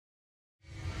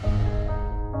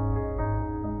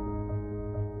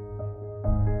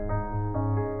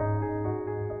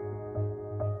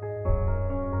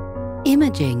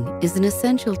Imaging is an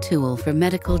essential tool for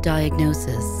medical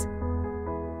diagnosis.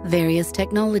 Various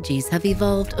technologies have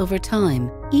evolved over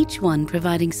time, each one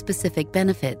providing specific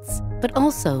benefits, but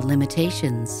also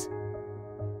limitations.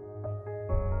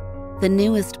 The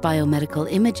newest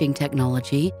biomedical imaging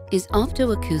technology is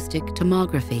optoacoustic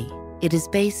tomography. It is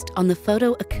based on the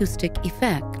photoacoustic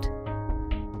effect.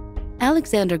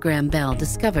 Alexander Graham Bell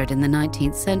discovered in the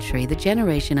 19th century the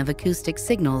generation of acoustic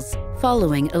signals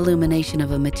following illumination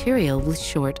of a material with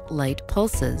short light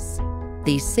pulses.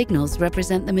 These signals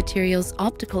represent the material's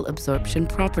optical absorption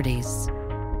properties.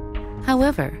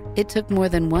 However, it took more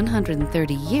than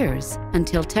 130 years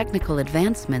until technical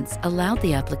advancements allowed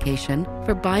the application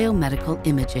for biomedical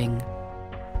imaging.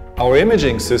 Our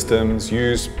imaging systems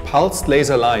use pulsed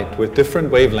laser light with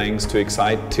different wavelengths to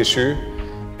excite tissue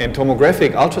and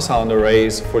tomographic ultrasound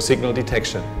arrays for signal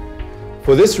detection.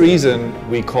 For this reason,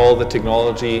 we call the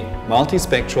technology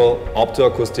multispectral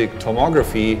optoacoustic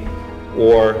tomography,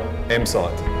 or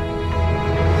MSOT.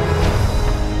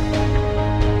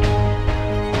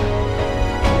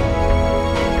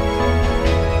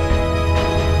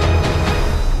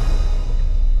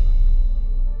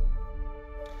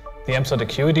 The MSOT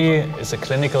Acuity is a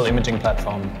clinical imaging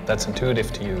platform that's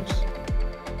intuitive to use.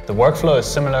 The workflow is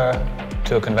similar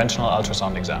to a conventional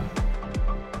ultrasound exam.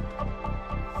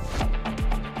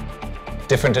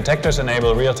 Different detectors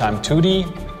enable real-time 2D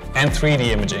and 3D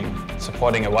imaging,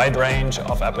 supporting a wide range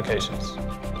of applications.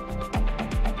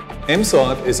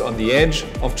 MSOT is on the edge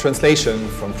of translation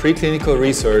from preclinical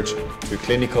research to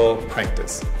clinical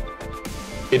practice.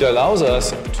 It allows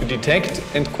us to detect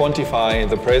and quantify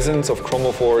the presence of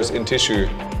chromophores in tissue,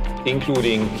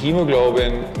 including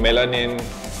hemoglobin, melanin,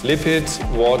 lipids,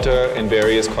 water, and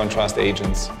various contrast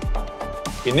agents.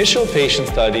 Initial patient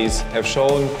studies have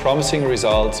shown promising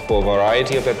results for a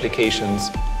variety of applications,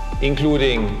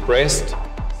 including breast,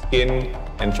 skin,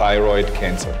 and thyroid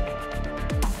cancer.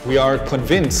 We are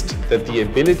convinced that the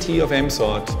ability of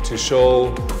MSOT to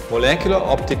show molecular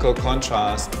optical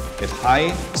contrast at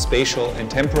high spatial and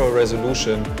temporal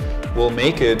resolution will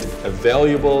make it a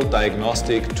valuable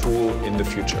diagnostic tool in the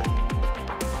future.